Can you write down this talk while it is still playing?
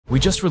We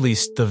just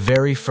released the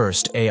very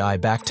first AI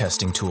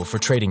backtesting tool for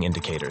trading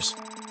indicators.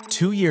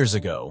 2 years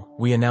ago,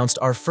 we announced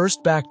our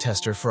first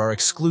backtester for our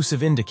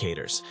exclusive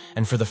indicators,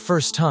 and for the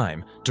first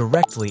time,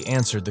 directly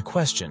answered the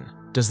question,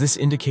 does this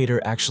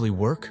indicator actually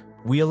work?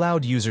 We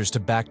allowed users to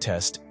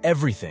backtest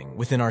everything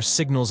within our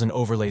signals and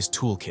overlays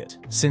toolkit.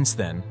 Since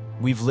then,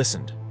 we've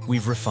listened,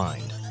 we've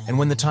refined, and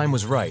when the time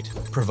was right,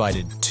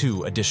 provided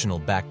 2 additional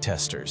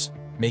backtesters,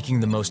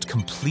 making the most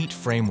complete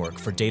framework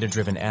for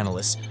data-driven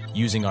analysts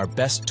using our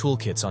best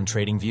toolkits on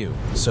TradingView.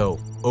 So,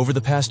 over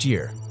the past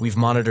year, we've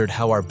monitored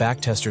how our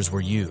backtesters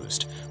were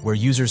used, where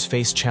users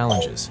faced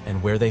challenges,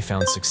 and where they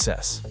found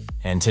success.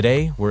 And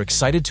today, we're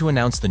excited to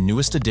announce the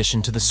newest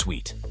addition to the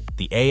suite,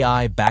 the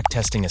AI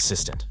Backtesting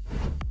Assistant.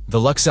 The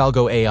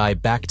LuxAlgo AI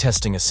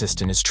Backtesting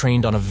Assistant is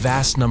trained on a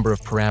vast number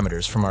of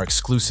parameters from our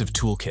exclusive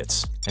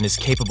toolkits and is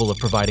capable of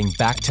providing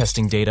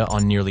backtesting data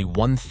on nearly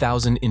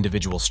 1,000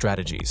 individual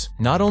strategies.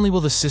 Not only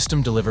will the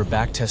system deliver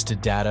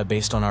backtested data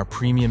based on our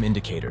premium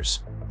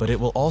indicators, but it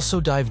will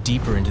also dive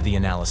deeper into the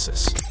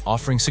analysis,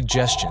 offering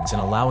suggestions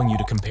and allowing you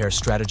to compare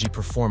strategy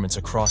performance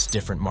across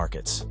different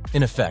markets.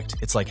 In effect,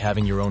 it's like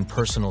having your own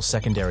personal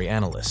secondary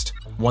analyst,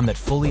 one that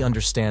fully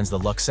understands the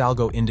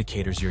LuxAlgo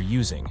indicators you're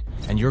using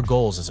and your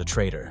goals as a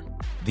trader.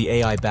 The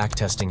AI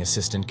Backtesting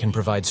Assistant can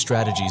provide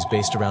strategies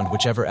based around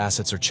whichever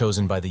assets are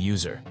chosen by the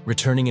user,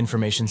 returning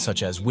information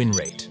such as win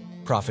rate,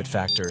 profit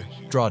factor,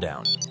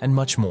 drawdown, and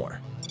much more.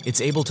 It's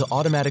able to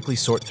automatically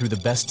sort through the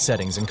best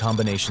settings and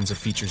combinations of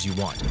features you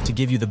want to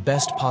give you the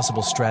best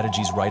possible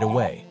strategies right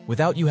away,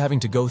 without you having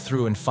to go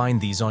through and find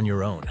these on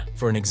your own.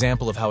 For an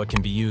example of how it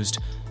can be used,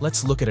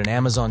 let's look at an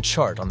Amazon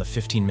chart on the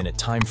 15-minute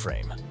time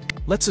frame.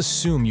 Let's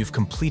assume you've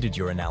completed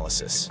your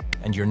analysis,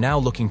 and you're now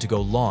looking to go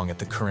long at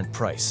the current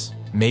price.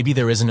 Maybe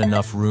there isn't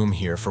enough room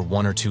here for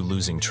 1 or 2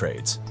 losing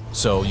trades.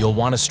 So you'll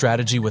want a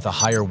strategy with a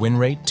higher win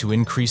rate to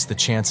increase the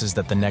chances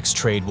that the next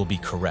trade will be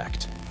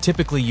correct.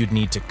 Typically, you'd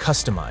need to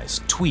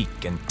customize,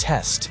 tweak, and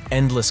test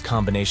endless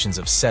combinations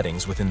of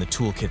settings within the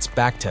toolkit's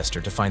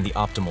backtester to find the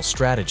optimal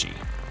strategy.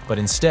 But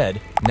instead,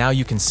 now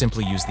you can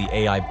simply use the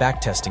AI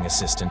Backtesting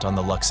Assistant on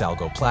the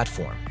LuxAlgo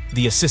platform.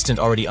 The assistant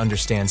already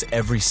understands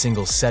every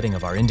single setting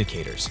of our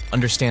indicators,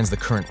 understands the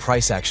current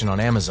price action on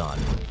Amazon,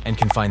 and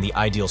can find the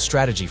ideal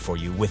strategy for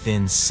you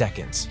within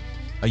seconds.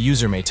 A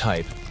user may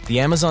type, "The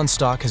Amazon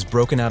stock has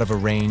broken out of a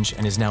range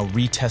and is now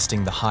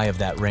retesting the high of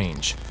that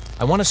range.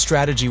 I want a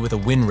strategy with a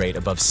win rate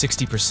above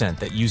 60%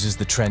 that uses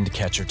the trend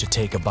catcher to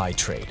take a buy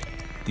trade."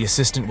 The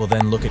assistant will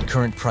then look at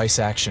current price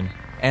action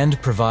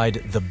and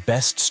provide the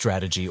best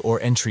strategy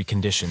or entry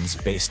conditions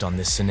based on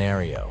this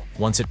scenario.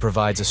 Once it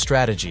provides a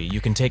strategy,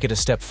 you can take it a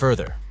step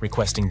further,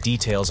 requesting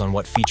details on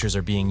what features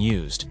are being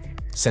used,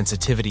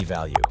 sensitivity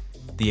value,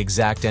 the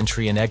exact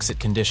entry and exit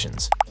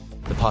conditions.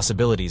 The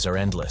possibilities are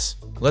endless.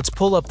 Let's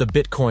pull up the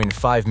Bitcoin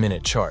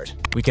 5-minute chart.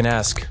 We can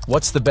ask,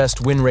 what's the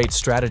best win rate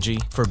strategy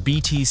for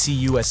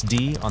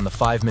BTC/USD on the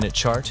 5-minute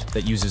chart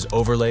that uses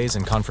overlays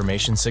and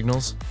confirmation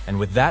signals? And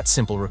with that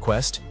simple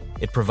request,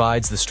 it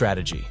provides the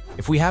strategy.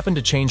 If we happen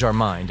to change our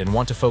mind and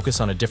want to focus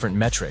on a different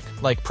metric,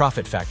 like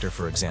profit factor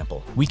for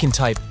example, we can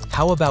type,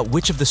 how about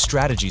which of the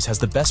strategies has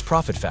the best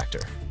profit factor?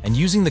 And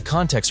using the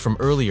context from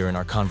earlier in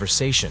our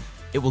conversation,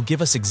 it will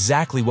give us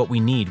exactly what we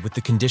need with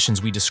the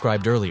conditions we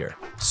described earlier.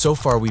 So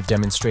far, we've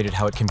demonstrated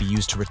how it can be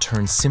used to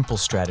return simple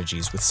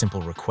strategies with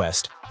simple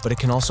request, but it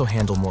can also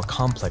handle more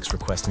complex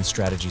requests and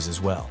strategies as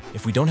well.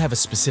 If we don't have a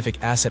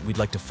specific asset we'd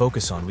like to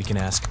focus on, we can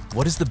ask,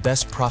 what is the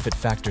best profit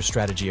factor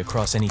strategy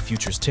across any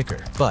futures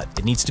ticker? But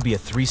it needs to be a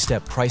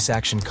 3-step price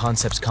action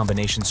concepts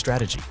combination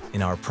strategy.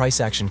 In our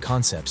price action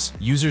concepts,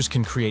 users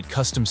can create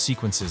custom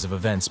sequences of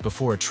events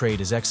before a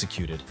trade is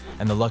executed,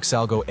 and the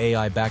LuxAlgo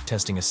AI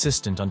Backtesting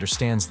Assistant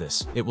understands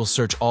this. It will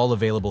search all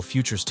available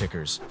futures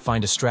tickers,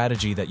 find a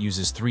strategy that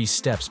uses 3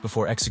 steps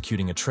before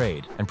executing a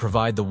trade, and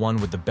provide the one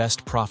with the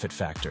best profit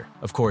factor.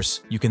 Of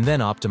course, you can then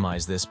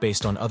optimize this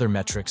based on other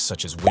metrics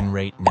such as win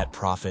rate, net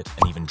profit,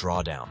 and even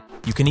drawdown.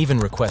 You can even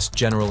request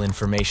general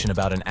information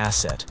about an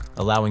asset,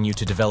 allowing you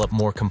to develop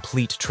more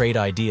complete trade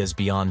ideas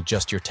beyond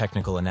just your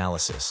technical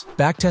analysis.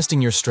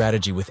 Backtesting your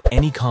strategy with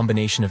any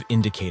combination of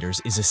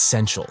indicators is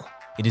essential.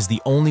 It is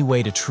the only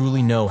way to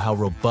truly know how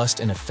robust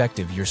and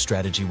effective your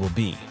strategy will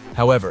be.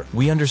 However,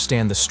 we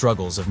understand the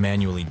struggles of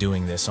manually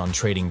doing this on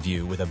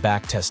TradingView with a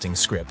backtesting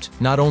script.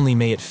 Not only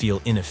may it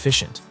feel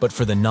inefficient, but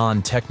for the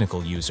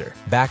non-technical user,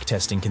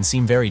 backtesting can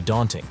seem very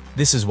daunting.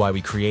 This is why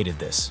we created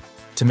this,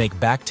 to make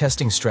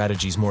backtesting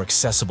strategies more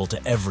accessible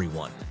to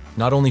everyone.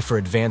 Not only for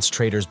advanced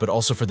traders, but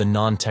also for the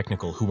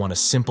non-technical who want a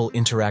simple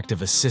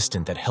interactive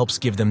assistant that helps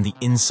give them the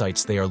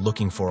insights they are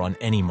looking for on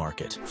any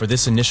market. For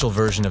this initial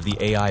version of the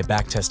AI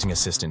Backtesting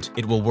Assistant,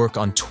 it will work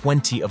on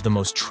 20 of the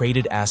most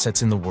traded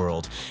assets in the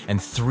world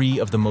and 3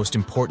 of the most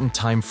important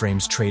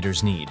timeframes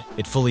traders need.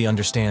 It fully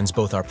understands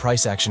both our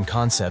price action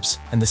concepts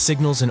and the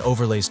signals and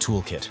overlays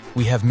toolkit.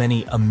 We have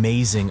many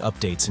amazing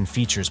updates and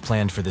features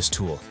planned for this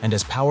tool, and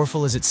as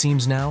powerful as it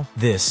seems now,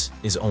 this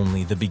is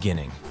only the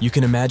beginning. You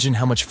can imagine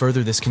how much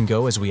further this can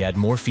go as we add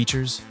more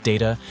features,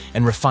 data,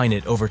 and refine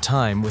it over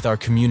time with our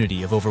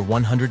community of over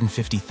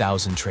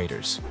 150,000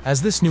 traders.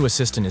 As this new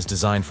assistant is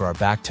designed for our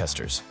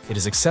backtesters, it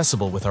is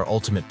accessible with our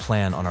Ultimate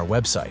plan on our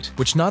website,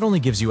 which not only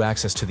gives you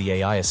access to the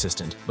AI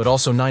assistant, but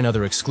also 9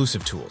 other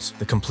exclusive tools,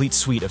 the complete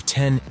suite of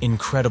 10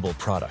 incredible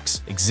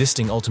products.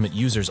 Existing Ultimate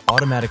users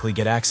automatically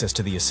get access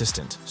to the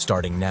assistant,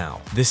 starting now.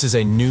 This is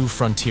a new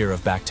frontier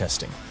of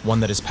backtesting, one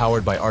that is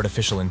powered by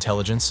artificial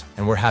intelligence,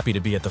 and we're happy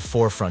to be at the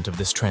forefront of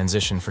this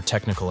transition for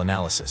technical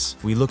analysis.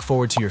 We look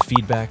forward to your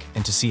feedback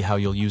and to see how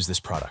you'll use this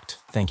product.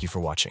 Thank you for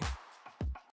watching.